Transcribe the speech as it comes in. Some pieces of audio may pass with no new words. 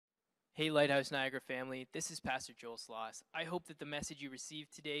Hey, Lighthouse Niagara family, this is Pastor Joel Sloss. I hope that the message you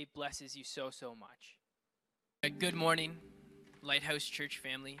received today blesses you so much. Good morning, Lighthouse Church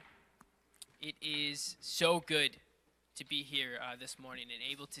family. It is so good to be here this morning and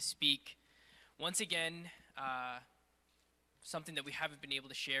able to speak once again something that we haven't been able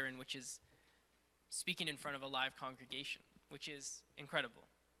to share in, which is speaking in front of a live congregation, which is incredible.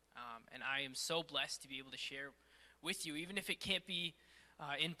 And I am so blessed to be able to share with you, even if it can't be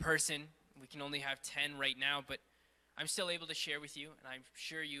in person. We can only have 10 right now, but I'm still able to share with you, and I'm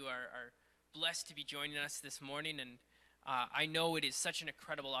sure you are blessed to be joining us this morning. And I know it is such an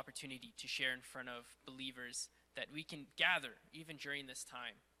incredible opportunity to share in front of believers that we can gather even during this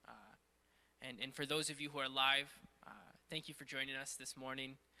time. And for those of you who are live, thank you for joining us this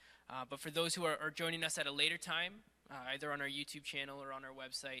morning. But for those who are joining us at a later time, either on our YouTube channel or on our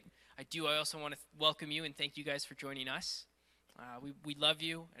website, I also want to welcome you and thank you guys for joining us. We love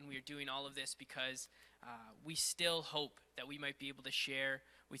you, and we are doing all of this because we still hope that we might be able to share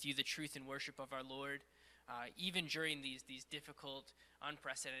with you the truth and worship of our Lord, even during these difficult,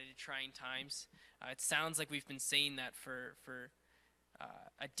 unprecedented, trying times. It sounds like we've been saying that for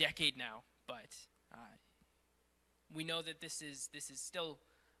a decade now, but we know that this is still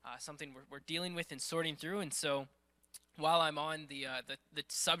something we're dealing with and sorting through. And so, while I'm on the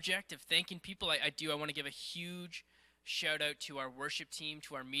subject of thanking people, I want to give a huge shout out to our worship team,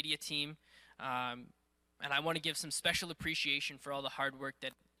 to our media team, and I want to give some special appreciation for all the hard work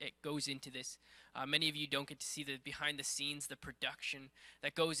that it goes into this. Many of you don't get to see the behind the scenes, the production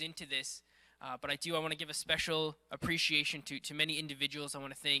that goes into this, but I want to give a special appreciation to many individuals. I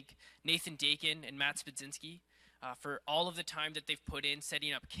want to thank Nathan Dakin and Matt Spedzinski for all of the time that they've put in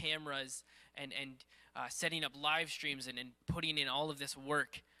setting up cameras and setting up live streams and putting in all of this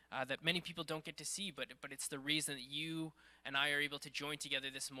work that many people don't get to see, but it's the reason that you and I are able to join together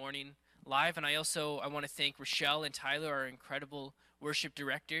this morning live. And I want to thank Rochelle and Tyler, our incredible worship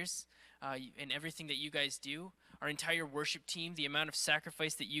directors, and everything that you guys do. Our entire worship team, the amount of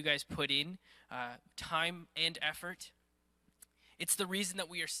sacrifice that you guys put in, time and effort. It's the reason that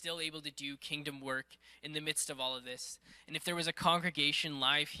we are still able to do kingdom work in the midst of all of this. And if there was a congregation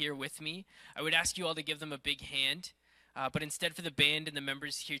live here with me, I would ask you all to give them a big hand. But instead, for the band and the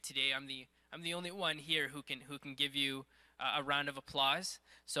members here today, I'm the only one here who can give you a round of applause.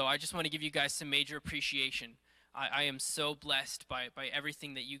 So I just want to give you guys some major appreciation. I am so blessed by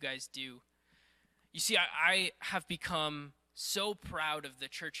everything that you guys do. You see, I have become so proud of the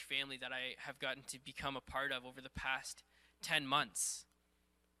church family that I have gotten to become a part of over the past 10 months.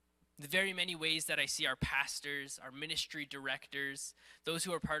 The very many ways that I see our pastors, our ministry directors, those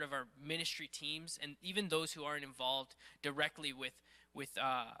who are part of our ministry teams, and even those who aren't involved directly with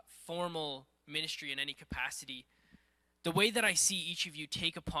formal ministry in any capacity, the way that I see each of you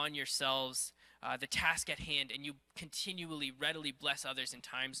take upon yourselves the task at hand, and you continually, readily bless others in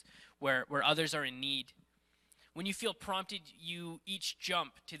times where others are in need. When you feel prompted, you each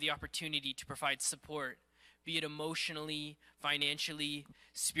jump to the opportunity to provide support, be it emotionally, financially,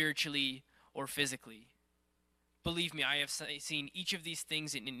 spiritually, or physically. Believe me, I have seen each of these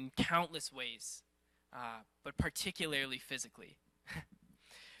things in countless ways, but particularly physically.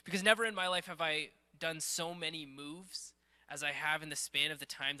 Because never in my life have I done so many moves as I have in the span of the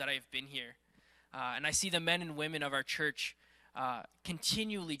time that I have been here. And I see the men and women of our church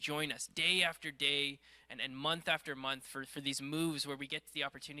continually join us day after day and month after month for these moves where we get the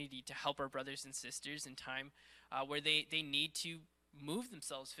opportunity to help our brothers and sisters in time where they need to move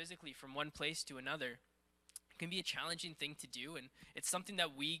themselves physically from one place to another. It can be a challenging thing to do, and it's something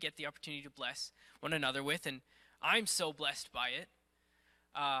that we get the opportunity to bless one another with, and I'm so blessed by it.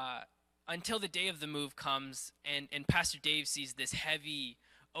 Until the day of the move comes, and Pastor Dave sees this heavy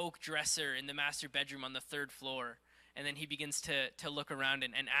oak dresser in the master bedroom on the 3rd floor, and then he begins to look around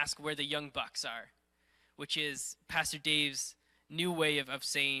and ask where the young bucks are, which is Pastor Dave's new way of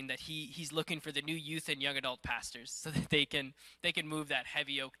saying that he's looking for the new youth and young adult pastors so that they can move that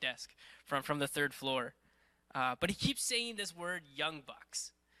heavy oak desk from the 3rd floor. But he keeps saying this word young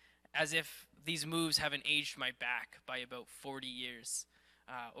bucks as if these moves haven't aged my back by about 40 years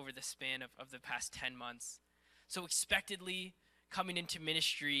over the span of the past 10 months. So expectedly, coming into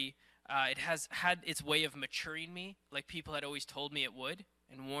ministry, it has had its way of maturing me, like people had always told me it would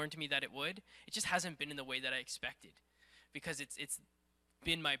and warned me that it would. It just hasn't been in the way that I expected, because it's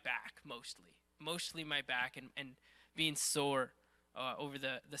been my back mostly my back and being sore over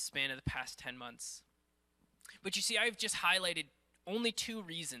the span of the past 10 months. But you see, I've just highlighted only 2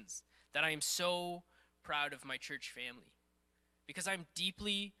 reasons that I am so proud of my church family, because I'm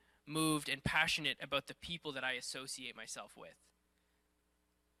deeply moved and passionate about the people that I associate myself with.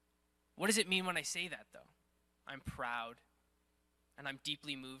 What does it mean when I say that, though? I'm proud, and I'm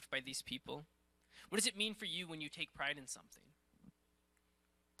deeply moved by these people. What does it mean for you when you take pride in something?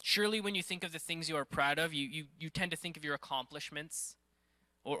 Surely when you think of the things you are proud of, you tend to think of your accomplishments,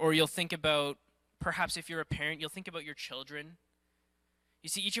 or you'll think about, perhaps if you're a parent, you'll think about your children. You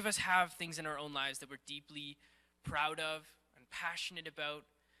see, each of us have things in our own lives that we're deeply proud of and passionate about,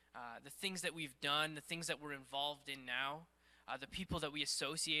 the things that we've done, the things that we're involved in now, the people that we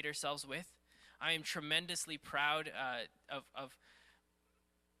associate ourselves with. I am tremendously proud of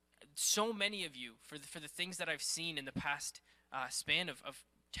so many of you for the things that I've seen in the past span of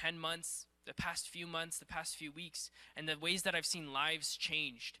 10 months, the past few months, the past few weeks, and the ways that I've seen lives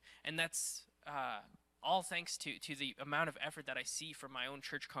changed. And that's all thanks to the amount of effort that I see from my own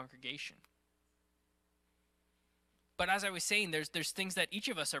church congregation. But as I was saying, there's things that each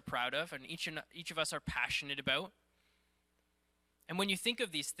of us are proud of and each of us are passionate about. And when you think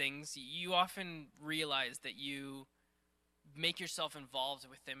of these things, you often realize that you make yourself involved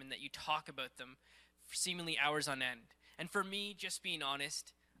with them and that you talk about them for seemingly hours on end. And for me, just being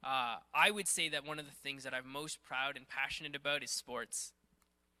honest, I would say that one of the things that I'm most proud and passionate about is sports.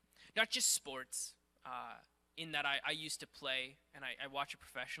 Not just sports, in that I used to play and I watch it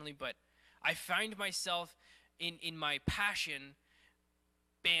professionally, but I find myself in my passion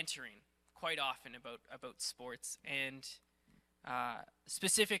bantering quite often about sports. And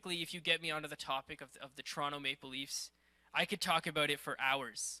specifically, if you get me onto the topic of the Toronto Maple Leafs, I could talk about it for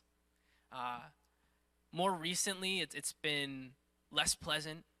hours. More recently, it's been less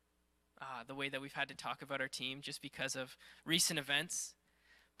pleasant, the way that we've had to talk about our team just because of recent events.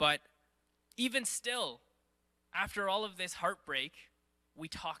 But even still, after all of this heartbreak, we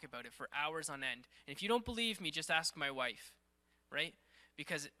talk about it for hours on end. And if you don't believe me, just ask my wife, right?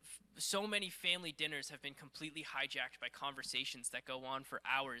 Because so many family dinners have been completely hijacked by conversations that go on for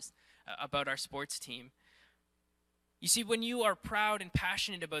hours about our sports team. You see, when you are proud and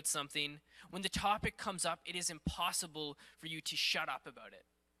passionate about something, when the topic comes up, it is impossible for you to shut up about it.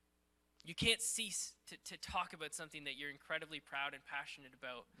 You can't cease to talk about something that you're incredibly proud and passionate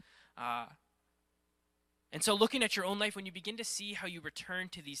about. And so looking at your own life, when you begin to see how you return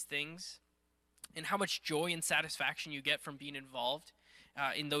to these things and how much joy and satisfaction you get from being involved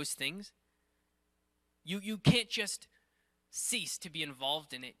in those things, you can't just cease to be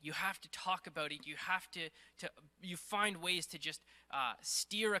involved in it. You have to talk about it. You have to you find ways to just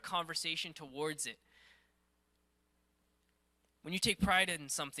steer a conversation towards it. When you take pride in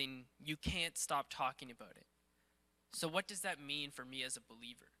something, you can't stop talking about it. So what does that mean for me as a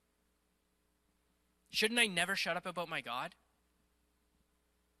believer? Shouldn't I never shut up about my God?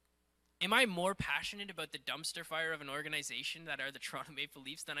 Am I more passionate about the dumpster fire of an organization that are the Toronto Maple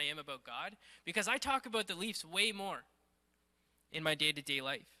Leafs than I am about God? Because I talk about the Leafs way more in my day-to-day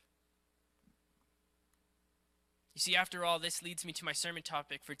life. You see, after all, this leads me to my sermon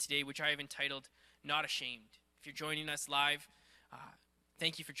topic for today, which I have entitled, Not Ashamed. If you're joining us live,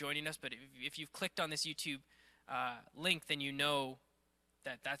 thank you for joining us. But if you've clicked on this YouTube link, then you know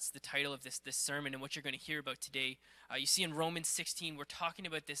that that's the title of this sermon and what you're going to hear about today. You see in Romans 16, we're talking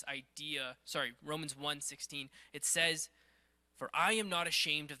about this idea, Romans 1:16. It says, "For I am not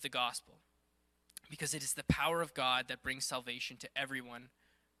ashamed of the gospel, because it is the power of God that brings salvation to everyone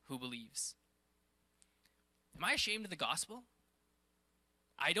who believes." Am I ashamed of the gospel?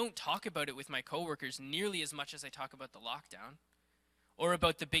 I don't talk about it with my coworkers nearly as much as I talk about the lockdown or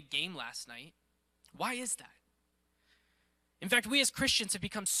about the big game last night. Why is that? In fact, we as Christians have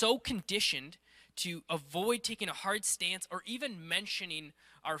become so conditioned to avoid taking a hard stance or even mentioning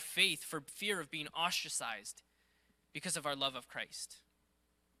our faith for fear of being ostracized because of our love of Christ.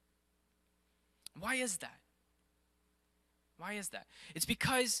 Why is that? Why is that? It's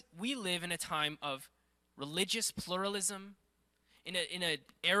because we live in a time of religious pluralism, in an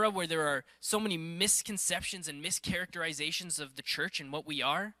era where there are so many misconceptions and mischaracterizations of the church and what we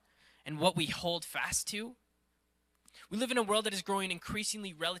are and what we hold fast to. We live in a world that is growing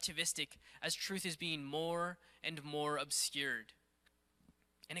increasingly relativistic as truth is being more and more obscured.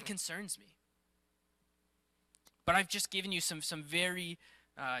 And it concerns me. But I've just given you some very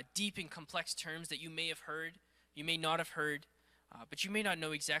deep and complex terms that you may have heard, you may not have heard, but you may not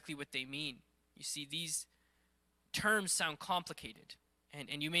know exactly what they mean. You see, these terms sound complicated,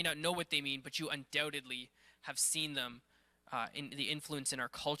 and you may not know what they mean, but you undoubtedly have seen them in the influence in our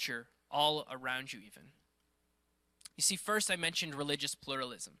culture all around you even. You see, first I mentioned religious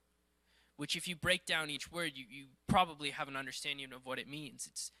pluralism, which if you break down each word, you probably have an understanding of what it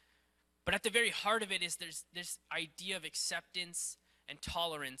means. But at the very heart of it is there's this idea of acceptance and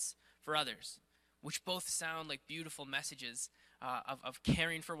tolerance for others, which both sound like beautiful messages of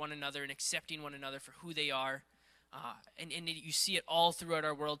caring for one another and accepting one another for who they are. And you see it all throughout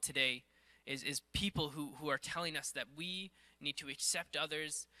our world today, is people who are telling us that we need to accept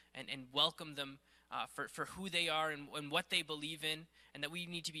others and welcome them for who they are and what they believe in, and that we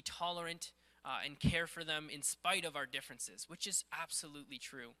need to be tolerant and care for them in spite of our differences, which is absolutely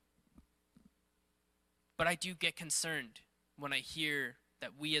true. But I do get concerned when I hear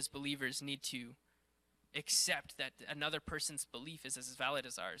that we as believers need to accept that another person's belief is as valid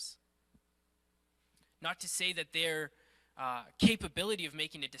as ours. Not to say that their capability of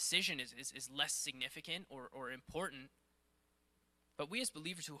making a decision is less significant or important, but we as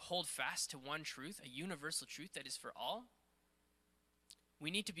believers who hold fast to one truth, a universal truth that is for all,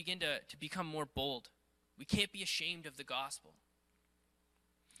 we need to begin to become more bold. We can't be ashamed of the gospel.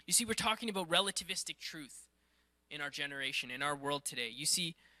 You see, we're talking about relativistic truth in our generation, in our world today. You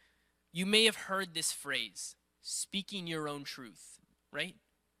see, you may have heard this phrase, speaking your own truth, right?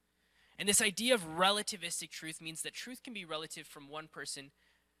 And this idea of relativistic truth means that truth can be relative from one person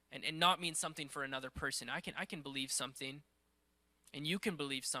and not mean something for another person. I can believe something, and you can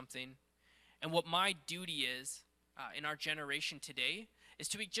believe something. And what my duty is in our generation today is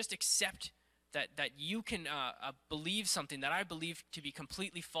to just accept that you can believe something that I believe to be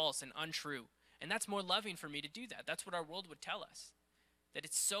completely false and untrue. And that's more loving for me to do that. That's what our world would tell us. That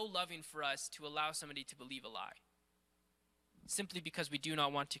it's so loving for us to allow somebody to believe a lie. Simply because we do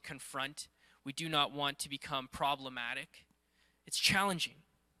not want to confront, we do not want to become problematic. It's challenging.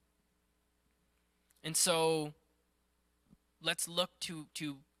 And so let's look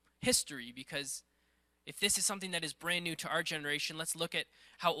to history, because if this is something that is brand new to our generation, let's look at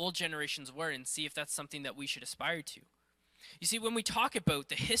how old generations were and see if that's something that we should aspire to. You see, when we talk about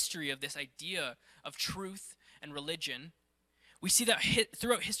the history of this idea of truth and religion, we see that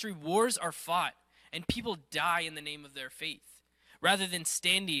throughout history, wars are fought and people die in the name of their faith, rather than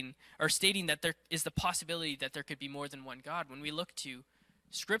stating that there is the possibility that there could be more than one God. When we look to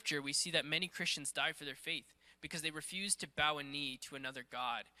Scripture, we see that many Christians die for their faith because they refuse to bow a knee to another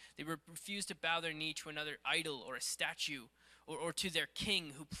God. They refuse to bow their knee to another idol or a statue or to their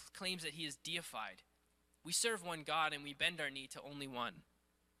king who claims that he is deified. We serve one God and we bend our knee to only one.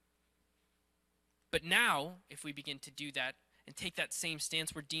 But now, if we begin to do that and take that same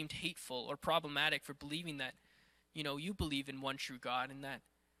stance, we're deemed hateful or problematic for believing that, you believe in one true God, and that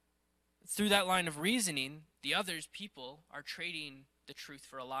through that line of reasoning, the others people are trading the truth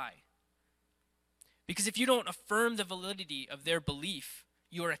for a lie. Because if you don't affirm the validity of their belief,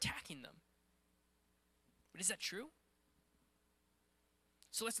 you are attacking them. But is that true?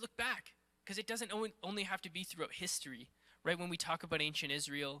 So let's look back, because it doesn't only have to be throughout history, right? When we talk about ancient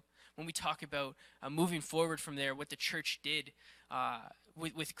Israel, when we talk about moving forward from there, what the church did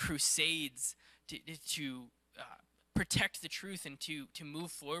with crusades to protect the truth and to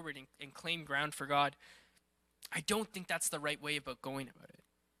move forward and claim ground for God, I don't think that's the right way about going about it.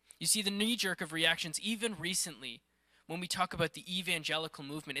 You see, the knee-jerk of reactions, even recently, when we talk about the evangelical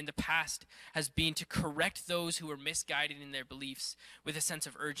movement in the past, has been to correct those who are misguided in their beliefs with a sense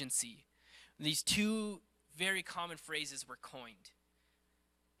of urgency. These two very common phrases were coined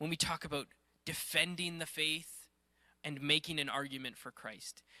when we talk about defending the faith and making an argument for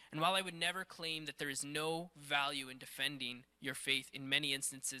Christ. And while I would never claim that there is no value in defending your faith in many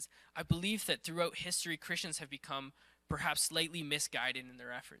instances, I believe that throughout history, Christians have become perhaps slightly misguided in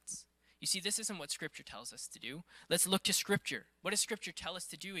their efforts. You see, this isn't what Scripture tells us to do. Let's look to Scripture. What does Scripture tell us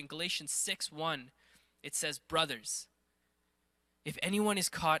to do? In Galatians 6:1, it says, "Brothers, if anyone is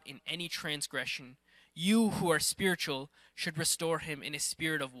caught in any transgression, you who are spiritual should restore him in a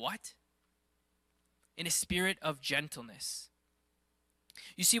spirit of" what? In a spirit of gentleness.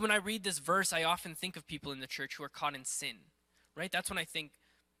 You see, when I read this verse, I often think of people in the church who are caught in sin, right? That's when I think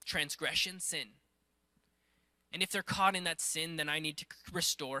transgression, sin. And if they're caught in that sin, then I need to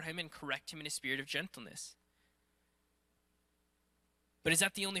restore him and correct him in a spirit of gentleness. But is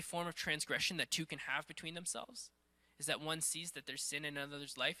that the only form of transgression that two can have between themselves? Is that one sees that there's sin in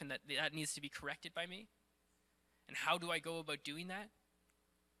another's life and that needs to be corrected by me? And how do I go about doing that?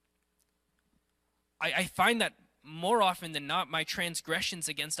 I find that more often than not, my transgressions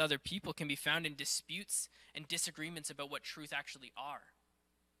against other people can be found in disputes and disagreements about what truth actually are.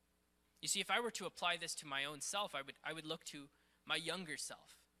 You see, if I were to apply this to my own self, I would look to my younger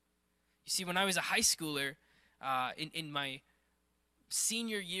self. You see, when I was a high schooler, in my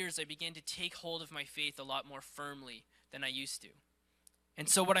senior years, I began to take hold of my faith a lot more firmly than I used to. And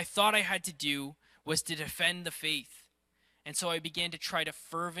so what I thought I had to do was to defend the faith. And so I began to try to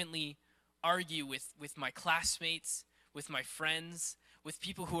fervently argue with my classmates, with my friends, with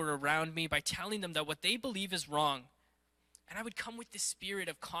people who are around me, by telling them that what they believe is wrong And I would come with this spirit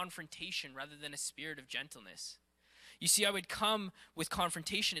of confrontation rather than a spirit of gentleness. You see, I would come with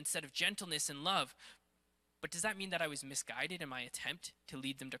confrontation instead of gentleness and love. But does that mean that I was misguided in my attempt to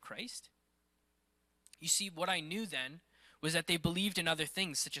lead them to Christ? You see, what I knew then was that they believed in other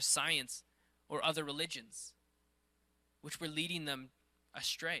things such as science or other religions, which were leading them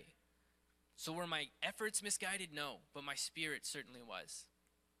astray. So were my efforts misguided? No, but my spirit certainly was.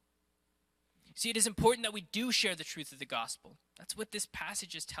 See, it is important that we do share the truth of the gospel. That's what this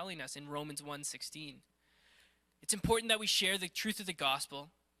passage is telling us in Romans 1:16. It's important that we share the truth of the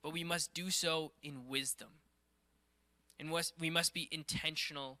gospel, but we must do so in wisdom. And we must be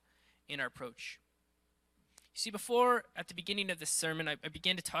intentional in our approach. You see, at the beginning of this sermon, I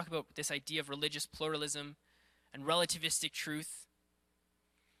began to talk about this idea of religious pluralism and relativistic truth.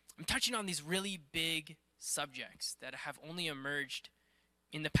 I'm touching on these really big subjects that have only emerged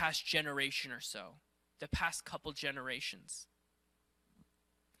in the past generation or so, the past couple generations.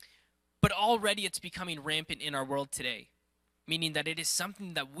 But already it's becoming rampant in our world today, meaning that it is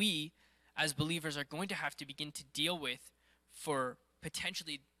something that we, as believers, are going to have to begin to deal with for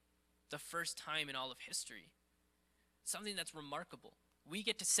potentially the first time in all of history. Something that's remarkable. We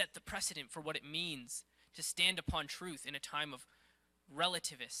get to set the precedent for what it means to stand upon truth in a time of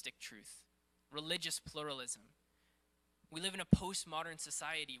relativistic truth, religious pluralism. We live in a postmodern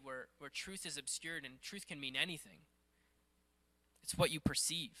society where truth is obscured and truth can mean anything. It's what you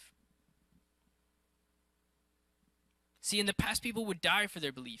perceive. See, in the past, people would die for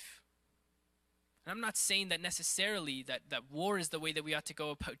their belief. And I'm not saying that necessarily that war is the way that we ought to go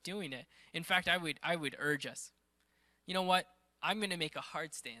about doing it. In fact, I would urge us, you know what? I'm going to make a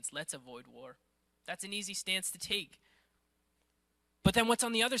hard stance. Let's avoid war. That's an easy stance to take. But then what's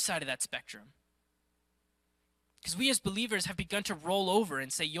on the other side of that spectrum? Because we as believers have begun to roll over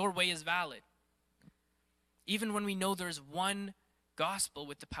and say your way is valid. Even when we know there's one gospel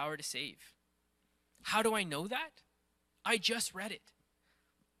with the power to save. How do I know that? I just read it.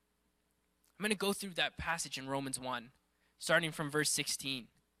 I'm going to go through that passage in Romans 1, starting from verse 16.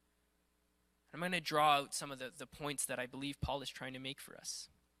 I'm going to draw out some of the points that I believe Paul is trying to make for us.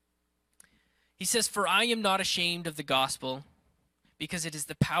 He says, "For I am not ashamed of the gospel, because it is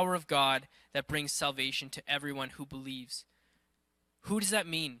the power of God that brings salvation to everyone who believes." Who does that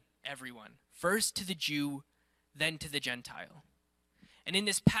mean, everyone? First to the Jew, then to the Gentile. And in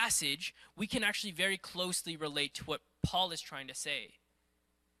this passage, we can actually very closely relate to what Paul is trying to say.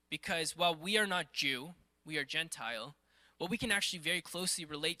 Because while we are not Jew, we are Gentile, what we can actually very closely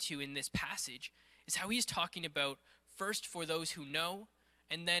relate to in this passage is how he's talking about first for those who know,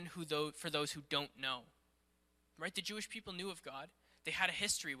 and then for those who don't know. Right? The Jewish people knew of God. They had a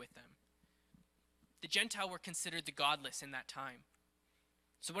history with them. The Gentile were considered the godless in that time.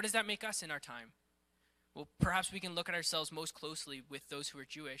 So what does that make us in our time? Well, perhaps we can look at ourselves most closely with those who are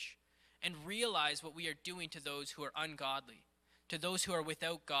Jewish and realize what we are doing to those who are ungodly, to those who are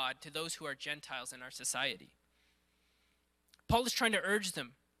without God, to those who are Gentiles in our society. Paul is trying to urge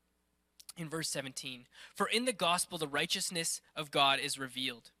them in verse 17, "For in the gospel the righteousness of God is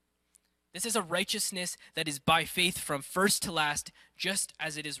revealed." This is a righteousness that is by faith from first to last, just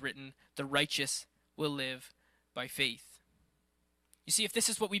as it is written, "The righteous will live by faith." You see, if this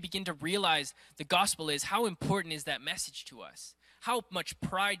is what we begin to realize the gospel is, how important is that message to us? How much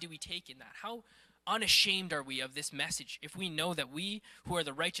pride do we take in that? How unashamed are we of this message if we know that we who are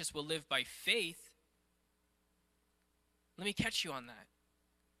the righteous will live by faith? Let me catch you on that.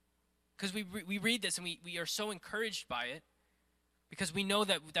 Because we read this and we are so encouraged by it because we know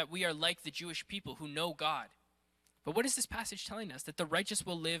that we are like the Jewish people who know God. But what is this passage telling us? That the righteous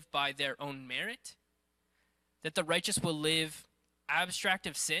will live by their own merit? That the righteous will live abstract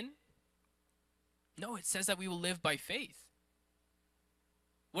of sin? No, it says that we will live by faith.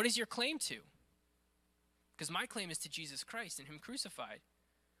 What is your claim to? Because my claim is to Jesus Christ and Him crucified.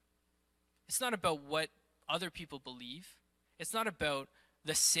 It's not about what other people believe. It's not about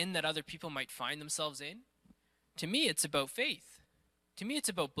the sin that other people might find themselves in. To me, it's about faith. To me, it's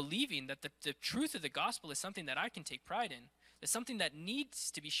about believing that the truth of the gospel is something that I can take pride in. It's something that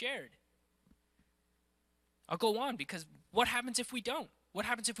needs to be shared. I'll go on, because what happens if we don't? What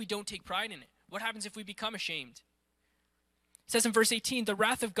happens if we don't take pride in it? What happens if we become ashamed? It says in verse 18, "The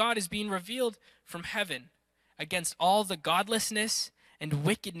wrath of God is being revealed from heaven against all the godlessness and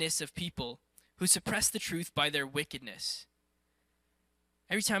wickedness of people who suppress the truth by their wickedness."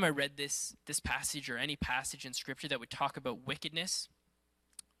 Every time I read this passage or any passage in Scripture that would talk about wickedness,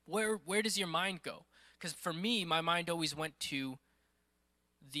 where does your mind go? Because for me, my mind always went to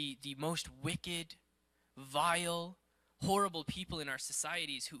the most wicked, vile, horrible people in our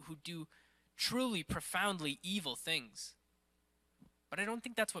societies who do truly, profoundly evil things. But I don't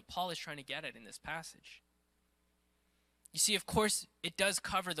think that's what Paul is trying to get at in this passage. You see, of course, it does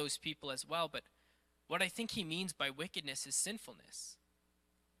cover those people as well, but what I think he means by wickedness is sinfulness,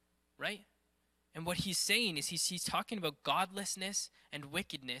 right? And what he's saying is he's talking about godlessness and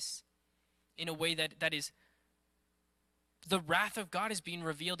wickedness in a way that is, the wrath of God is being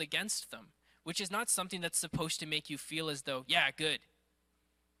revealed against them, which is not something that's supposed to make you feel as though, yeah, good,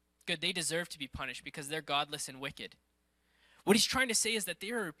 they deserve to be punished because they're godless and wicked. What he's trying to say is that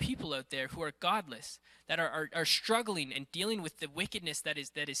there are people out there who are godless, that are struggling and dealing with the wickedness that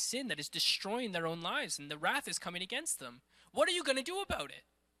is sin, that is destroying their own lives, and the wrath is coming against them. What are you going to do about it?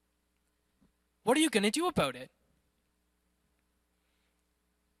 What are you going to do about it?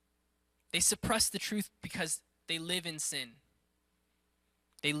 They suppress the truth because they live in sin.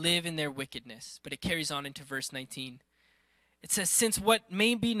 They live in their wickedness. But it carries on into verse 19. It says, since what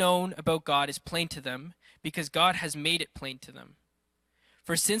may be known about God is plain to them, because God has made it plain to them.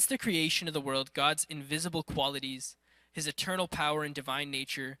 For since the creation of the world, God's invisible qualities, his eternal power and divine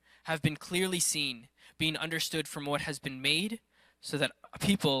nature, have been clearly seen, being understood from what has been made, so that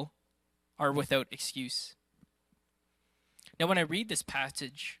people are without excuse. Now, when I read this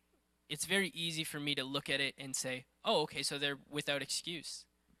passage, it's very easy for me to look at it and say, oh, okay, so they're without excuse.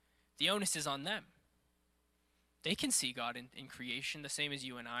 The onus is on them. They can see God in creation the same as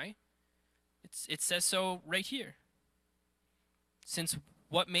you and I. It says so right here. Since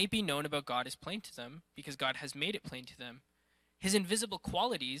what may be known about God is plain to them, because God has made it plain to them, his invisible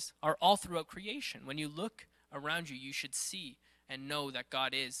qualities are all throughout creation. When you look around you, you should see and know that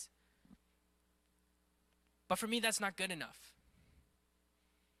God is. But for me, that's not good enough.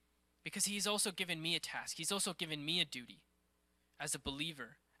 Because he's also given me a task. He's also given me a duty as a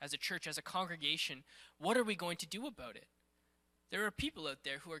believer, as a church, as a congregation. What are we going to do about it? There are people out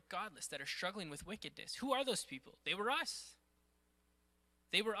there who are godless, that are struggling with wickedness. Who are those people? They were us.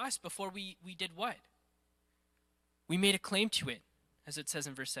 They were us before we did what? We made a claim to it, as it says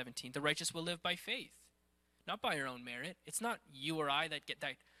in verse 17. The righteous will live by faith, not by our own merit. It's not you or I that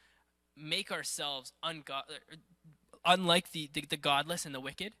make ourselves unlike the godless and the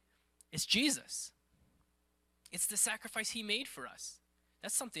wicked. It's Jesus. It's the sacrifice he made for us.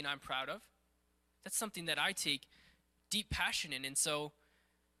 That's something I'm proud of. That's something that I take deep passion in. And so,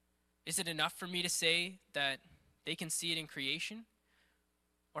 is it enough for me to say that they can see it in creation?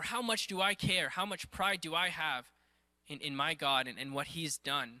 Or how much do I care? How much pride do I have in my God and what he's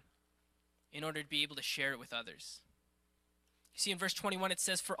done in order to be able to share it with others? You see, in verse 21 it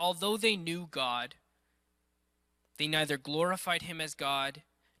says, for although they knew God, they neither glorified him as God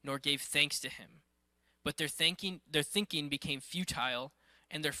nor gave thanks to him. But their thinking became futile,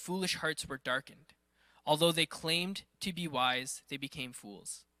 and their foolish hearts were darkened. Although they claimed to be wise, they became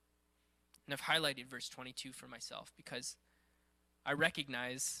fools. And I've highlighted verse 22 for myself because I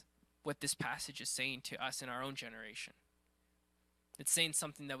recognize what this passage is saying to us in our own generation. It's saying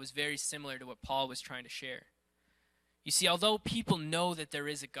something that was very similar to what Paul was trying to share. You see, although people know that there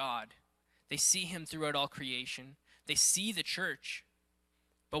is a God, they see him throughout all creation, they see the church,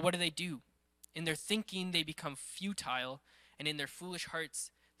 but what do? In their thinking, they become futile, and in their foolish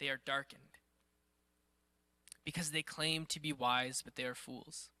hearts, they are darkened. Because they claim to be wise, but they are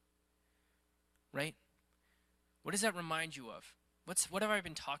fools. Right? What does that remind you of? What have I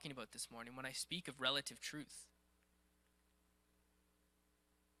been talking about this morning when I speak of relative truth?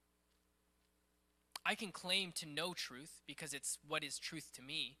 I can claim to know truth because it's what is truth to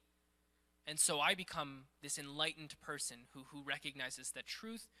me. And so I become this enlightened person who recognizes that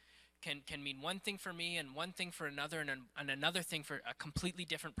truth can mean one thing for me and one thing for another and another thing for a completely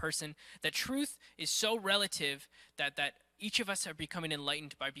different person. That truth is so relative that each of us are becoming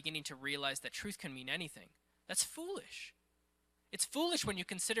enlightened by beginning to realize that truth can mean anything. That's foolish. It's foolish when you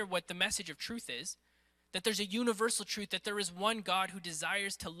consider what the message of truth is, that there's a universal truth, that there is one God who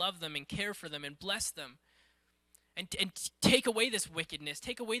desires to love them and care for them and bless them and take away this wickedness,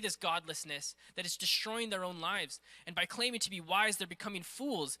 take away this godlessness that is destroying their own lives. And by claiming to be wise, they're becoming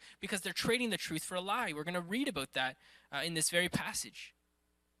fools because they're trading the truth for a lie. We're going to read about that in this very passage.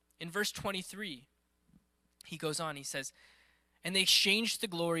 In verse 23, he goes on, he says, and they exchanged the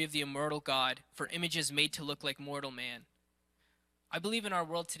glory of the immortal God for images made to look like mortal man. I believe in our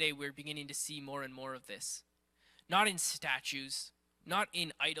world today we're beginning to see more and more of this. Not in statues, not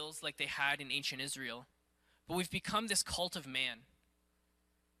in idols like they had in ancient Israel, but we've become this cult of man.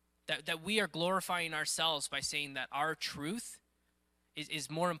 That we are glorifying ourselves by saying that our truth is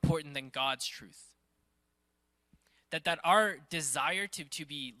more important than God's truth. That our desire to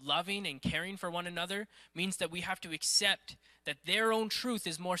be loving and caring for one another means that we have to accept that their own truth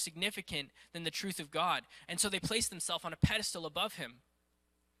is more significant than the truth of God. And so they place themselves on a pedestal above him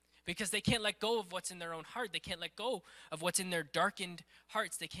because they can't let go of what's in their own heart. They can't let go of what's in their darkened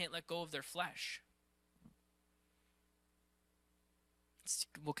hearts. They can't let go of their flesh.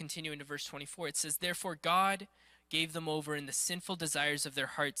 We'll continue into verse 24. It says, "Therefore God gave them over in the sinful desires of their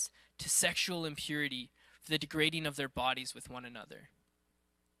hearts to sexual impurity, for the degrading of their bodies with one another."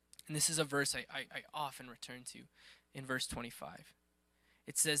 And this is a verse I often return to in verse 25.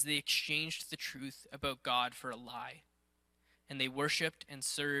 It says, "They exchanged the truth about God for a lie, and they worshipped and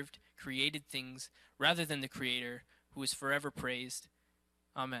served created things rather than the Creator, who is forever praised.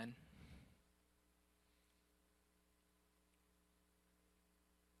 Amen."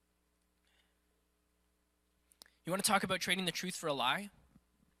 You want to talk about trading the truth for a lie?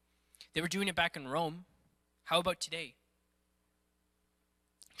 They were doing it back in Rome. How about today?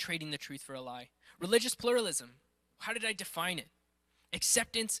 Trading the truth for a lie. Religious pluralism. How did I define it?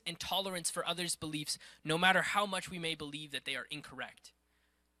 Acceptance and tolerance for others' beliefs, no matter how much we may believe that they are incorrect.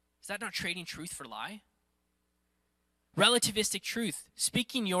 Is that not trading truth for lie? Relativistic truth.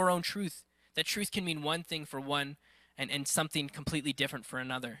 Speaking your own truth. That truth can mean one thing for one and something completely different for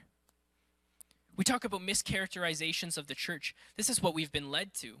another. We talk about mischaracterizations of the church. This is what we've been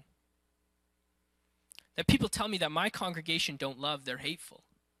led to. That people tell me that my congregation don't love, they're hateful.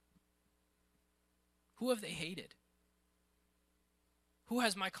 Who have they hated? Who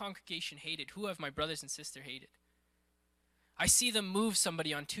has my congregation hated? Who have my brothers and sisters hated? I see them move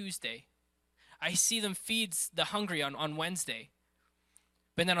somebody on Tuesday. I see them feed the hungry on Wednesday.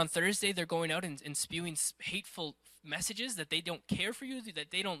 But then on Thursday, they're going out and spewing hateful messages that they don't care for you,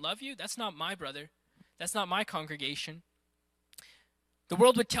 that they don't love you. That's not my brother. That's not my congregation. The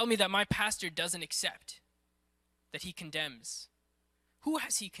world would tell me that my pastor doesn't accept, that he condemns. Who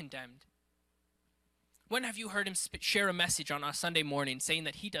has he condemned? When have you heard him share a message on a Sunday morning saying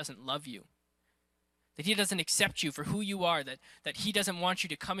that he doesn't love you? That he doesn't accept you for who you are, that he doesn't want you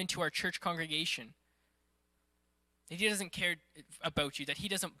to come into our church congregation? That he doesn't care about you, that he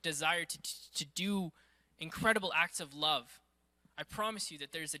doesn't desire to do incredible acts of love? I promise you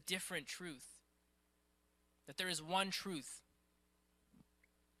that there's a different truth. That there is one truth.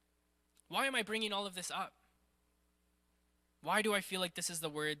 Why am I bringing all of this up? Why do I feel like this is the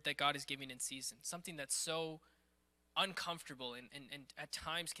word that God is giving in season? Something that's so uncomfortable and at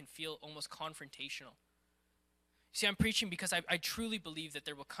times can feel almost confrontational. See, I'm preaching because I truly believe that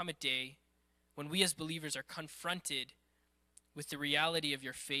there will come a day when we as believers are confronted with the reality of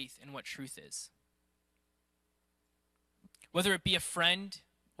your faith and what truth is. Whether it be a friend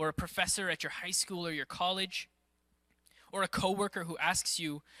or a professor at your high school or your college, or a coworker who asks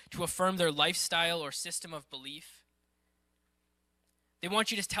you to affirm their lifestyle or system of belief, they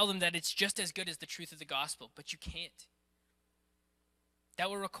want you to tell them that it's just as good as the truth of the gospel, but you can't. That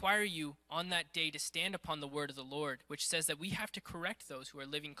will require you on that day to stand upon the word of the Lord, which says that we have to correct those who are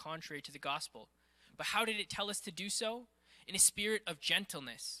living contrary to the gospel. But how did it tell us to do so? In a spirit of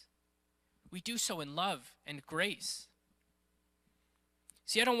gentleness. We do so in love and grace.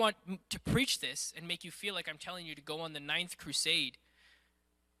 See, I don't want to preach this and make you feel like I'm telling you to go on the 9th crusade.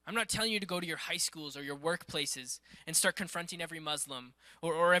 I'm not telling you to go to your high schools or your workplaces and start confronting every Muslim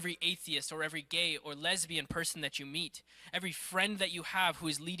or every atheist or every gay or lesbian person that you meet, every friend that you have who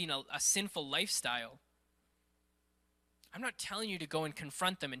is leading a sinful lifestyle. I'm not telling you to go and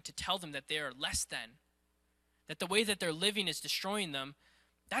confront them and to tell them that they are less than, that the way that they're living is destroying them.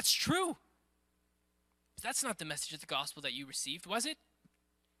 That's true. But that's not the message of the gospel that you received, was it?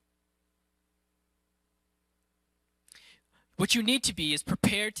 What you need to be is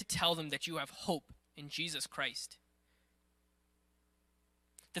prepared to tell them that you have hope in Jesus Christ.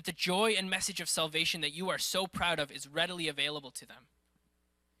 That the joy and message of salvation that you are so proud of is readily available to them.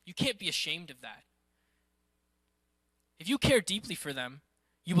 You can't be ashamed of that. If you care deeply for them,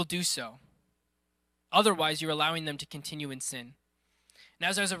 you will do so. Otherwise, you're allowing them to continue in sin. And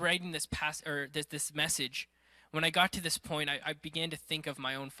as I was writing this message, when I got to this point, I began to think of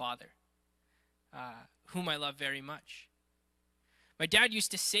my own father, whom I love very much. My dad used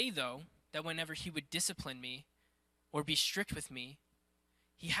to say, though, that whenever he would discipline me or be strict with me,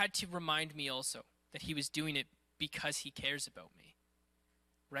 he had to remind me also that he was doing it because he cares about me,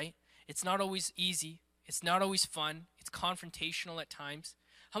 right? It's not always easy. It's not always fun. It's confrontational at times.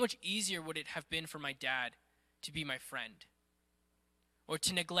 How much easier would it have been for my dad to be my friend or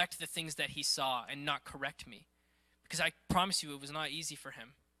to neglect the things that he saw and not correct me? Because I promise you it was not easy for him.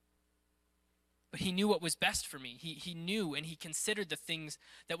 But he knew what was best for me. He knew and he considered the things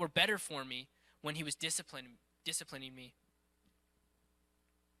that were better for me when he was disciplining disciplining me.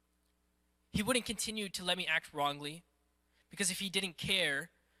 He wouldn't continue to let me act wrongly, because if he didn't care,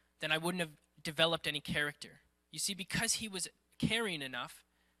 then I wouldn't have developed any character. You see, because he was caring enough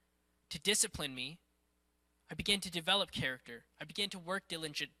to discipline me, I began to develop character. I began to work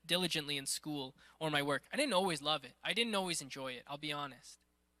diligently in school or my work. I didn't always love it. I didn't always enjoy it, I'll be honest.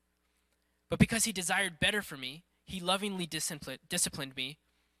 But because he desired better for me, he lovingly disciplined me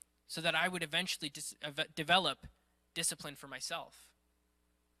so that I would eventually develop discipline for myself.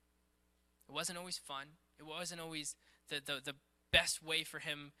 It wasn't always fun. It wasn't always the best way for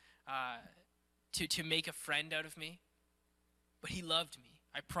him to make a friend out of me. But he loved me.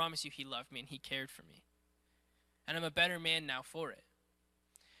 I promise you he loved me and he cared for me. And I'm a better man now for it.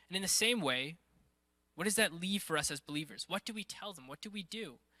 And in the same way, what does that leave for us as believers? What do we tell them? What do we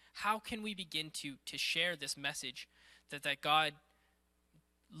do? How can we begin to share this message that God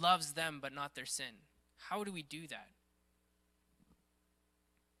loves them but not their sin? How do we do that?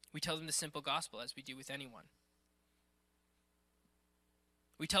 We tell them the simple gospel as we do with anyone.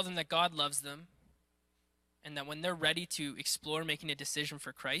 We tell them that God loves them and that when they're ready to explore making a decision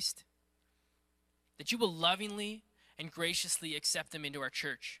for Christ, that you will lovingly and graciously accept them into our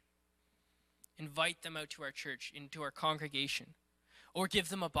church. Invite them out to our church, into our congregation, or give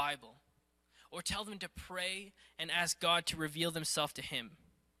them a Bible, or tell them to pray and ask God to reveal himself to him.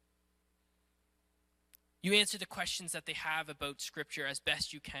 You answer the questions that they have about Scripture as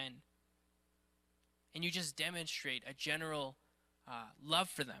best you can, and you just demonstrate a general love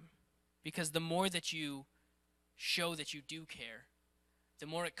for them, because the more that you show that you do care, the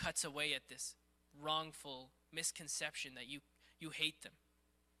more it cuts away at this wrongful misconception that you hate them,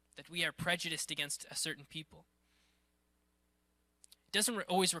 that we are prejudiced against a certain people. It doesn't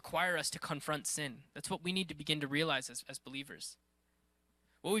always require us to confront sin. That's what we need to begin to realize as believers.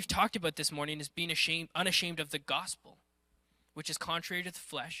 What we've talked about this morning is being unashamed of the gospel, which is contrary to the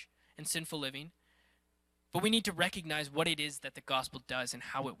flesh and sinful living. But we need to recognize what it is that the gospel does and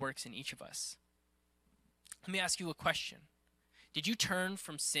how it works in each of us. Let me ask you a question. Did you turn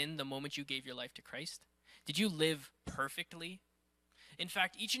from sin the moment you gave your life to Christ? Did you live perfectly? In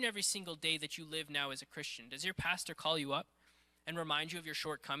fact, each and every single day that you live now as a Christian, does your pastor call you up and remind you of your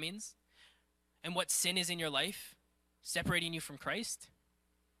shortcomings and what sin is in your life, separating you from Christ?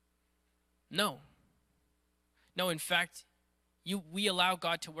 No. No, in fact, we allow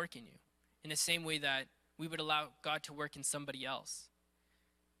God to work in you in the same way that we would allow God to work in somebody else.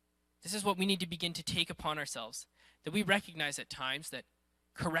 This is what we need to begin to take upon ourselves, that we recognize at times that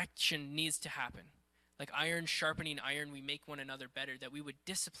correction needs to happen. Like iron sharpening iron, we make one another better, that we would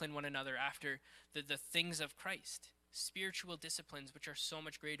discipline one another after the things of Christ. Spiritual disciplines which are so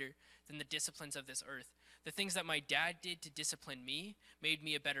much greater than the disciplines of this earth. The things that my dad did to discipline me made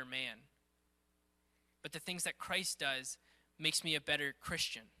me a better man. But the things that Christ does makes me a better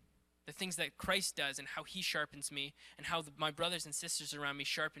Christian. The things that Christ does and how he sharpens me and how my brothers and sisters around me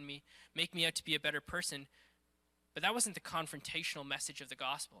sharpen me make me out to be a better person. But that wasn't the confrontational message of the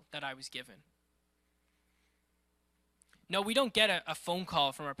gospel that I was given. No, we don't get a phone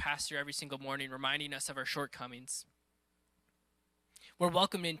call from our pastor every single morning reminding us of our shortcomings. We're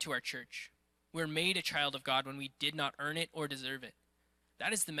welcomed into our church. We're made a child of God when we did not earn it or deserve it.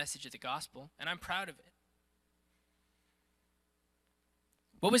 That is the message of the gospel, and I'm proud of it.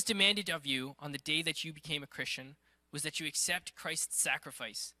 What was demanded of you on the day that you became a Christian was that you accept Christ's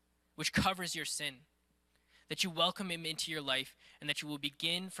sacrifice, which covers your sin, that you welcome him into your life, and that you will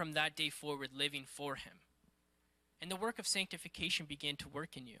begin from that day forward living for him. And the work of sanctification began to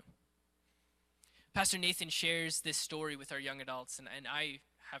work in you. Pastor Nathan shares this story with our young adults, and I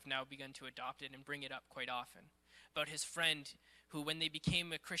have now begun to adopt it and bring it up quite often, about his friend who, when they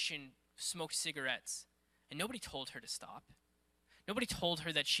became a Christian, smoked cigarettes, and nobody told her to stop. Nobody told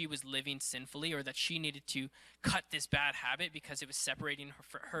her that she was living sinfully or that she needed to cut this bad habit because it was separating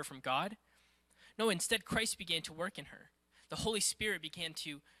her from God. No, instead, Christ began to work in her. The Holy Spirit began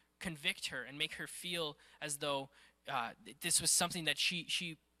to convict her and make her feel as though this was something that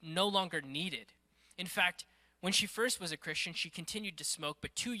she no longer needed. In fact, when she first was a Christian, she continued to smoke,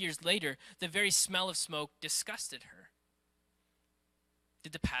 but 2 years later, the very smell of smoke disgusted her.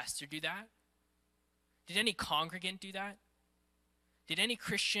 Did the pastor do that? Did any congregant do that? Did any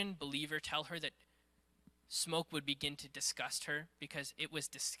Christian believer tell her that smoke would begin to disgust her because it was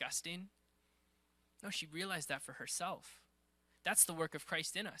disgusting? No, she realized that for herself. That's the work of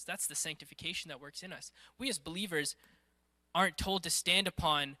Christ in us. That's the sanctification that works in us. We as believers aren't told to stand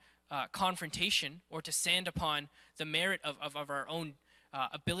upon confrontation or to stand upon the merit of our own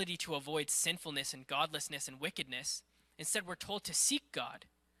ability to avoid sinfulness and godlessness and wickedness. Instead, we're told to seek God.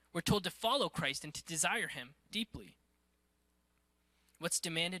 We're told to follow Christ and to desire him deeply. What's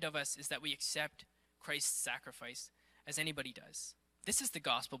demanded of us is that we accept Christ's sacrifice as anybody does. This is the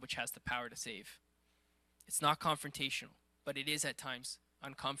gospel which has the power to save. It's not confrontational, but it is at times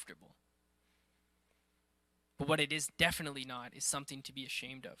uncomfortable. But what it is definitely not is something to be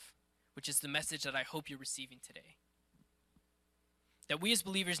ashamed of, which is the message that I hope you're receiving today. That we as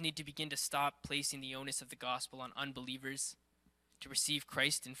believers need to begin to stop placing the onus of the gospel on unbelievers to receive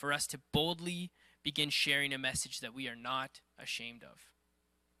Christ, and for us to boldly begin sharing a message that we are not ashamed of.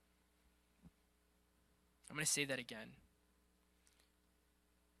 I'm going to say that again,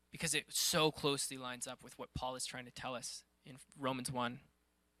 because it so closely lines up with what Paul is trying to tell us in Romans 1.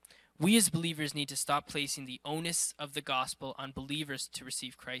 We as believers need to stop placing the onus of the gospel on believers to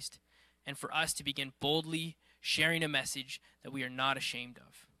receive Christ, and for us to begin boldly sharing a message that we are not ashamed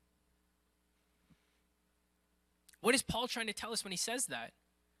of. What is Paul trying to tell us when he says that?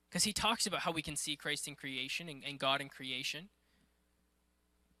 Because he talks about how we can see Christ in creation and God in creation.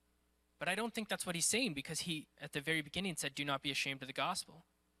 But I don't think that's what he's saying, because he, at the very beginning, said, do not be ashamed of the gospel.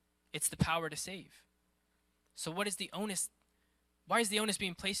 It's the power to save. So what is the onus? Why is the onus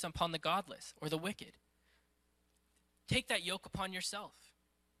being placed upon the godless or the wicked? Take that yoke upon yourself.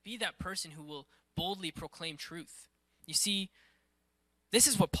 Be that person who will boldly proclaim truth. You see, this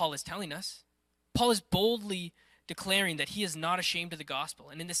is what Paul is telling us. Paul is boldly declaring that he is not ashamed of the gospel.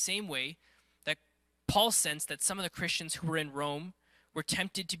 And in the same way that Paul sensed that some of the Christians who were in Rome were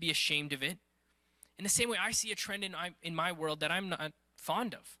tempted to be ashamed of it, in the same way I see a trend in my world that I'm not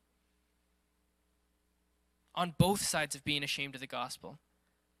fond of. On both sides of being ashamed of the gospel.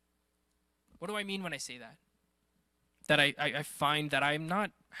 What do I mean when I say that? That I find that I'm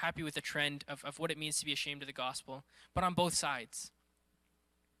not happy with the trend of what it means to be ashamed of the gospel, but on both sides.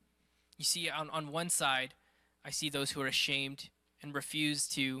 You see, on one side, I see those who are ashamed and refuse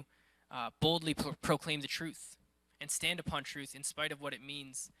to boldly proclaim the truth and stand upon truth in spite of what it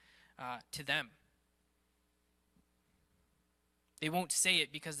means to them. They won't say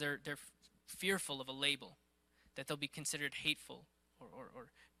it because they're fearful of a label, that they'll be considered hateful or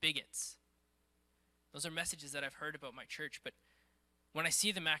bigots. Those are messages that I've heard about my church, but when I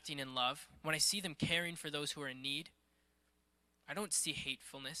see them acting in love, when I see them caring for those who are in need, I don't see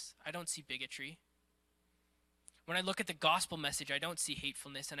hatefulness. I don't see bigotry. When I look at the gospel message, I don't see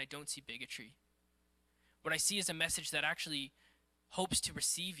hatefulness and I don't see bigotry. What I see is a message that actually hopes to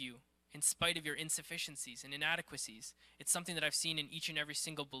receive you in spite of your insufficiencies and inadequacies. It's something that I've seen in each and every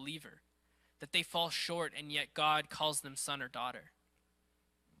single believer, that they fall short and yet God calls them son or daughter.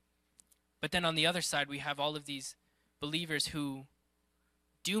 But then on the other side, we have all of these believers who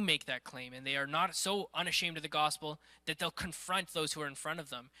do make that claim, and they are not so unashamed of the gospel that they'll confront those who are in front of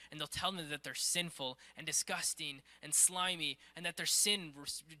them, and they'll tell them that they're sinful and disgusting and slimy, and that their sin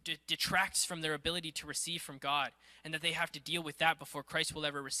detracts from their ability to receive from God, and that they have to deal with that before Christ will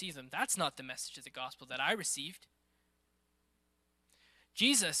ever receive them. That's not the message of the gospel that I received.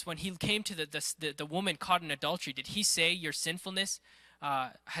 Jesus, when he came to the woman caught in adultery, did he say your sinfulness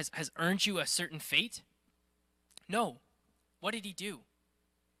has earned you a certain fate? No. What did he do?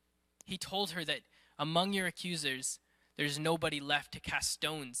 He told her that among your accusers, there's nobody left to cast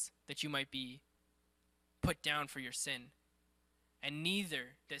stones that you might be put down for your sin. And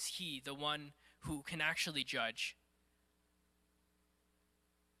neither does he, the one who can actually judge,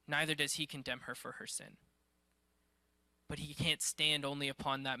 neither does he condemn her for her sin. But he can't stand only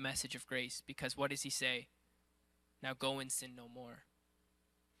upon that message of grace, because what does he say? Now go and sin no more.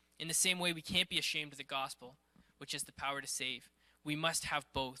 In the same way, we can't be ashamed of the gospel, which is the power to save. We must have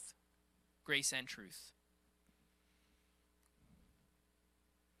both, grace and truth.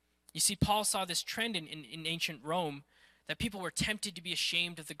 You see, Paul saw this trend in ancient Rome, that people were tempted to be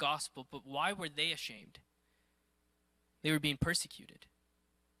ashamed of the gospel, but why were they ashamed? They were being persecuted.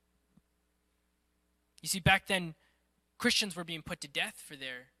 You see, back then, Christians were being put to death for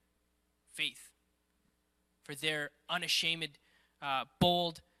their faith, for their unashamed,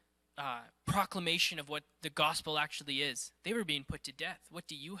 bold proclamation of what the gospel actually is. They were being put to death. What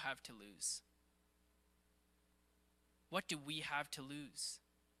do you have to lose? What do we have to lose?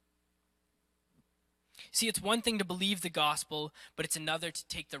 See, it's one thing to believe the gospel, but it's another to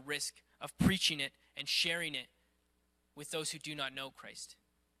take the risk of preaching it and sharing it with those who do not know Christ.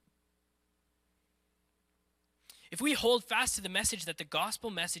 If we hold fast to the message that the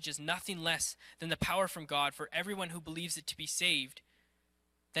gospel message is nothing less than the power from God for everyone who believes it to be saved,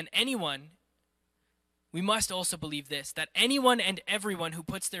 then we must also believe this, that anyone and everyone who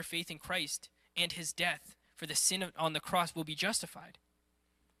puts their faith in Christ and his death for the sin on the cross will be justified.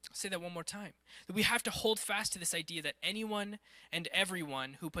 I'll say that one more time. That we have to hold fast to this idea that anyone and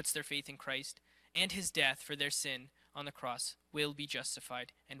everyone who puts their faith in Christ and his death for their sin on the cross will be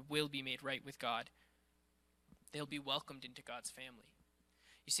justified and will be made right with God. They'll be welcomed into God's family.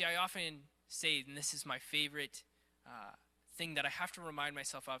 You see, I often say, and this is my favorite thing that I have to remind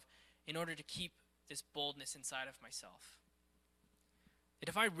myself of in order to keep this boldness inside of myself. That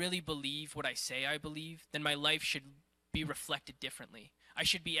if I really believe what I say I believe, then my life should be reflected differently. I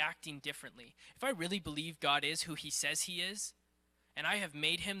should be acting differently. If I really believe God is who he says he is, and I have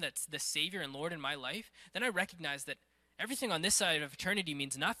made him that's the Savior and Lord in my life, then I recognize that everything on this side of eternity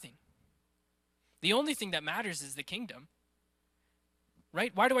means nothing. The only thing that matters is the kingdom.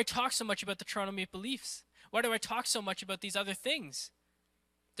 Right? Why do I talk so much about the Toronto Maple Leafs? Why do I talk so much about these other things?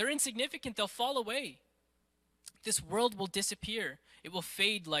 They're insignificant. They'll fall away. This world will disappear. It will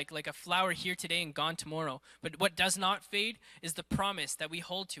fade like a flower here today and gone tomorrow. But what does not fade is the promise that we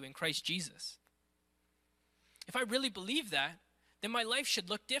hold to in Christ Jesus. If I really believe that, then my life should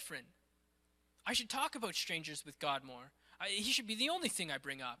look different. I should talk about strangers with God more. He should be the only thing I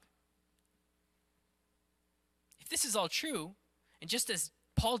bring up. If this is all true, and just as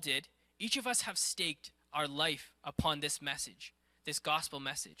Paul did, each of us have staked our life upon this message, this gospel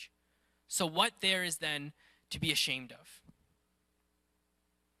message. So what there is then to be ashamed of?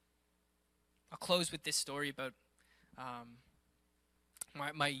 I'll close with this story about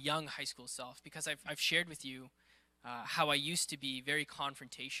my young high school self, because I've shared with you how I used to be very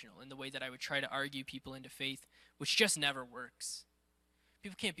confrontational in the way that I would try to argue people into faith, which just never works.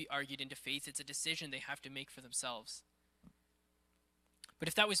 People can't be argued into faith. It's a decision they have to make for themselves. But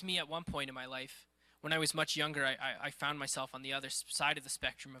if that was me at one point in my life, when I was much younger, I found myself on the other side of the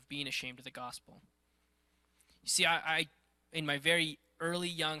spectrum of being ashamed of the gospel. You see, I in my very early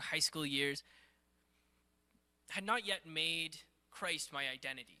young high school years, had not yet made Christ my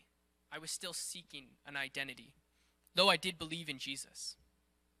identity. I was still seeking an identity, though I did believe in Jesus.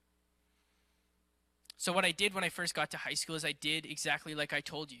 So what I did when I first got to high school is I did exactly like I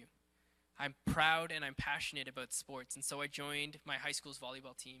told you. I'm proud and I'm passionate about sports, and so I joined my high school's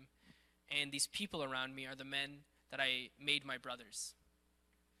volleyball team. And these people around me are the men that I made my brothers.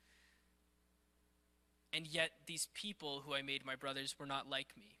 And yet these people who I made my brothers were not like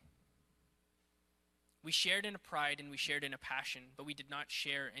me. We shared in a pride and we shared in a passion, but we did not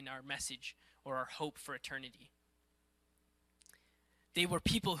share in our message or our hope for eternity. They were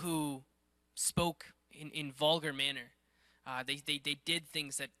people who spoke in vulgar manner. They did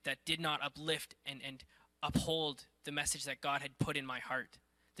things that did not uplift and uphold the message that God had put in my heart,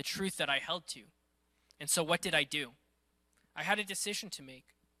 the truth that I held to. And so what did I do? I had a decision to make.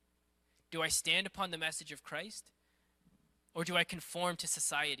 Do I stand upon the message of Christ, or do I conform to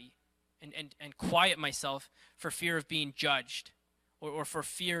society and quiet myself for fear of being judged, or for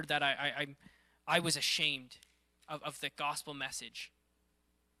fear that I was ashamed of the gospel message?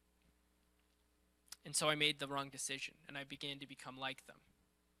 And so I made the wrong decision, and I began to become like them.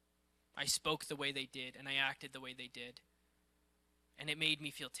 I spoke the way they did, and I acted the way they did. And it made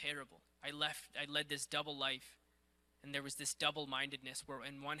me feel terrible. I led this double life, and there was this double-mindedness where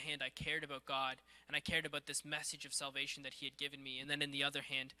in one hand I cared about God, and I cared about this message of salvation that he had given me, and then in the other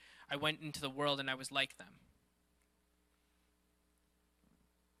hand, I went into the world and I was like them.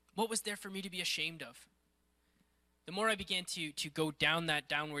 What was there for me to be ashamed of? The more I began to go down that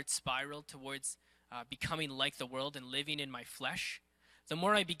downward spiral towards becoming like the world and living in my flesh, the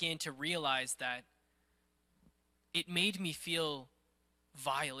more I began to realize that it made me feel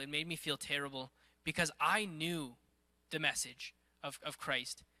vile. It made me feel terrible because I knew the message of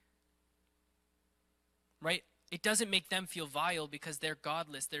Christ. Right? It doesn't make them feel vile because they're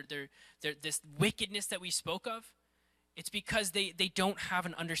godless. They're this wickedness that we spoke of. It's because they don't have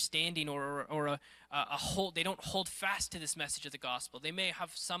an understanding or a hold. They don't hold fast to this message of the gospel. They may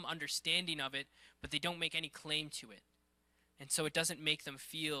have some understanding of it, but they don't make any claim to it. And so it doesn't make them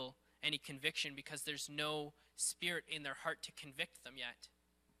feel any conviction because there's no spirit in their heart to convict them yet.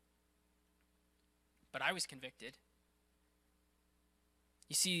 But I was convicted.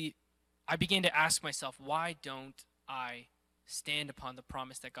 You see, I began to ask myself, why don't I stand upon the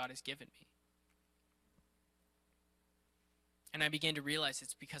promise that God has given me? And I began to realize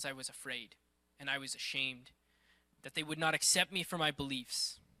it's because I was afraid and I was ashamed that they would not accept me for my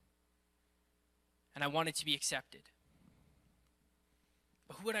beliefs. And I wanted to be accepted.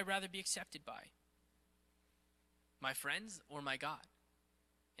 But who would I rather be accepted by? My friends or my God?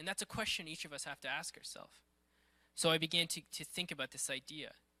 And that's a question each of us have to ask ourselves. So I began to think about this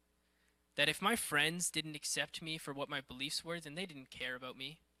idea that if my friends didn't accept me for what my beliefs were, then they didn't care about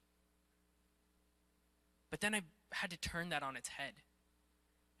me. But then I had to turn that on its head.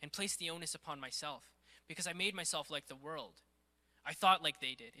 and placed the onus upon myself because I made myself like the world. I thought like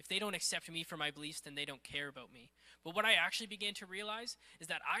they did. If they don't accept me for my beliefs, then they don't care about me. But what I actually began to realize is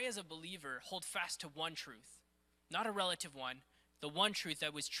that I, as a believer, hold fast to one truth, not a relative one, the one truth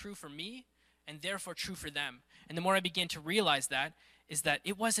that was true for me and therefore true for them. And the more I began to realize that, is that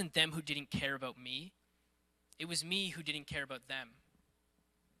it wasn't them who didn't care about me. It was me who didn't care about them.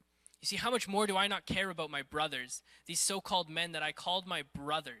 You see, how much more do I not care about my brothers, these so-called men that I called my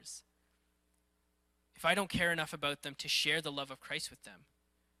brothers, if I don't care enough about them to share the love of Christ with them?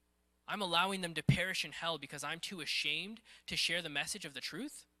 I'm allowing them to perish in hell because I'm too ashamed to share the message of the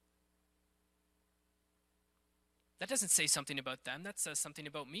truth? That doesn't say something about them. That says something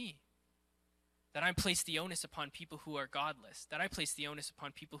about me. That I place the onus upon people who are godless. That I place the onus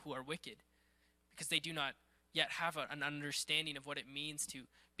upon people who are wicked because they do not yet have an understanding of what it means to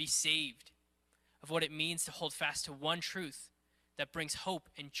be saved, of what it means to hold fast to one truth that brings hope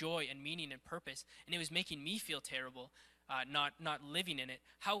and joy and meaning and purpose. And it was making me feel terrible, not living in it.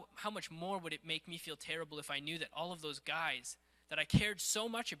 How much more would it make me feel terrible if I knew that all of those guys that I cared so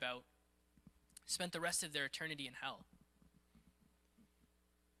much about spent the rest of their eternity in hell?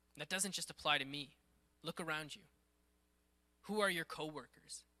 That doesn't just apply to me. Look around you. Who are your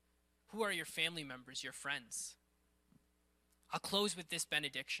coworkers? Who are your family members, your friends? I'll close with this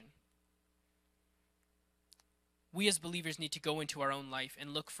benediction. We as believers need to go into our own life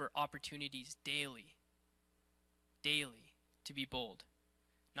and look for opportunities daily, to be bold.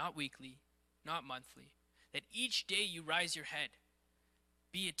 Not weekly, not monthly. That each day you rise your head.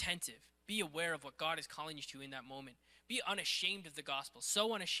 Be attentive. Be aware of what God is calling you to in that moment. Be unashamed of the gospel.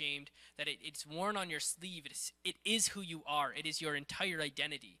 So unashamed that it's worn on your sleeve. It is who you are. It is your entire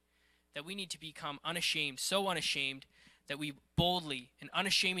identity. That we need to become unashamed, so unashamed that we boldly and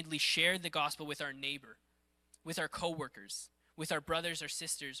unashamedly share the gospel with our neighbor, with our coworkers, with our brothers or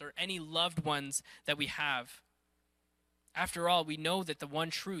sisters, or any loved ones that we have. After all, we know that the one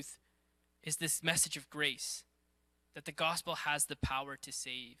truth is this message of grace, that the gospel has the power to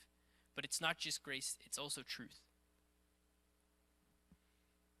save. But it's not just grace, it's also truth.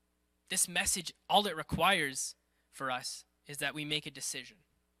 This message, all it requires for us is that we make a decision.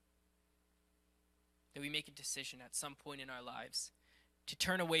 That we make a decision at some point in our lives to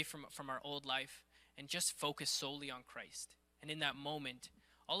turn away from our old life and just focus solely on Christ. And in that moment,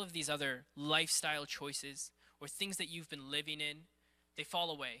 all of these other lifestyle choices or things that you've been living in, they fall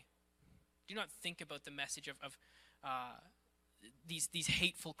away. Do not think about the message of these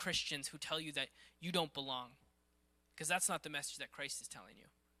hateful Christians who tell you that you don't belong, because that's not the message that Christ is telling you.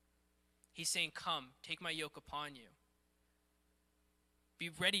 He's saying, come, take my yoke upon you. Be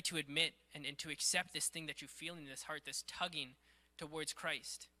ready to admit and to accept this thing that you feel in this heart, this tugging towards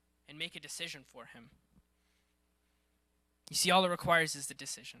Christ, and make a decision for him. You see, all it requires is the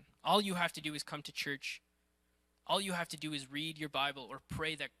decision. All you have to do is come to church. All you have to do is read your Bible or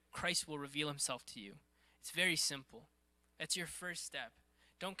pray that Christ will reveal himself to you. It's very simple. That's your first step.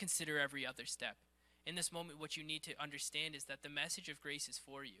 Don't consider every other step. In this moment, what you need to understand is that the message of grace is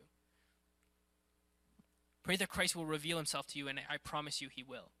for you. Pray that Christ will reveal himself to you, and I promise you he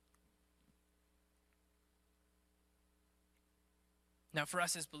will. Now, for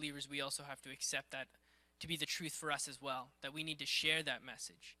us as believers, we also have to accept that to be the truth for us as well, that we need to share that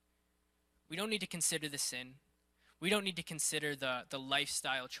message. We don't need to consider the sin. We don't need to consider the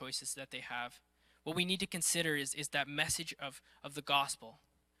lifestyle choices that they have. What we need to consider is that message of the gospel,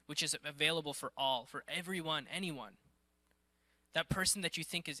 which is available for all, for everyone, anyone. That person that you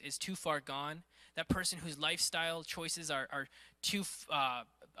think is too far gone, that person whose lifestyle choices are too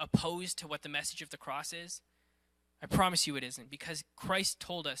opposed to what the message of the cross is, I promise you it isn't, because Christ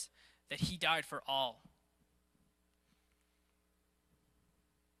told us that he died for all.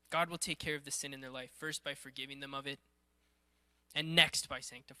 God will take care of the sin in their life, first by forgiving them of it, and next by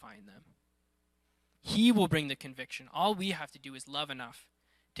sanctifying them. He will bring the conviction. All we have to do is love enough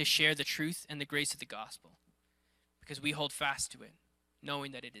to share the truth and the grace of the gospel, because we hold fast to it,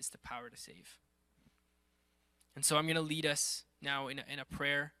 knowing that it is the power to save. And so I'm going to lead us now in a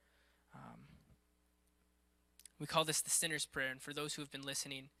prayer. We call this the sinner's prayer. And for those who have been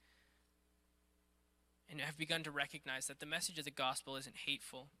listening and have begun to recognize that the message of the gospel isn't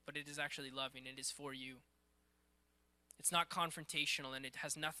hateful, but it is actually loving, it is for you. It's not confrontational, and it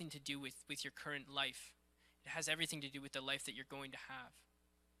has nothing to do with your current life. It has everything to do with the life that you're going to have.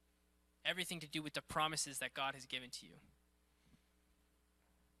 Everything to do with the promises that God has given to you.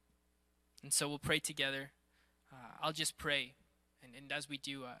 And so we'll pray together. I'll just pray. And as we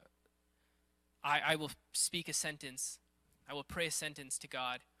do, I will speak a sentence. I will pray a sentence to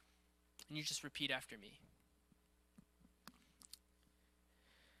God. And you just repeat after me.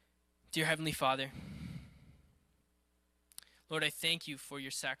 Dear Heavenly Father, Lord, I thank you for your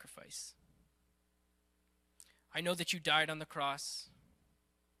sacrifice. I know that you died on the cross,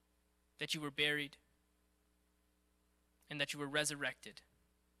 that you were buried, and that you were resurrected.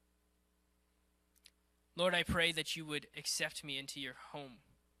 Lord, I pray that you would accept me into your home,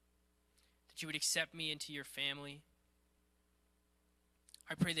 that you would accept me into your family.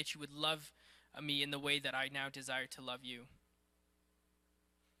 I pray that you would love me in the way that I now desire to love you.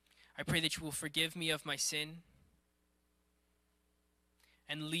 I pray that you will forgive me of my sin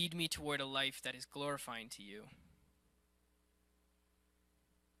and lead me toward a life that is glorifying to you.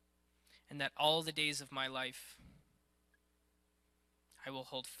 And that all the days of my life, I will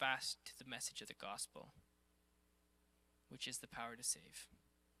hold fast to the message of the gospel, which is the power to save.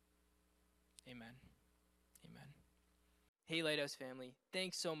 Amen. Amen. Hey, Lighthouse family.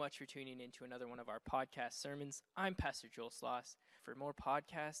 Thanks so much for tuning in to another one of our podcast sermons. I'm Pastor Joel Sloss. For more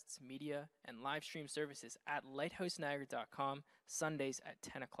podcasts, media, and live stream services at lighthouseniagara.com, Sundays at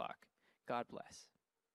 10 o'clock. God bless.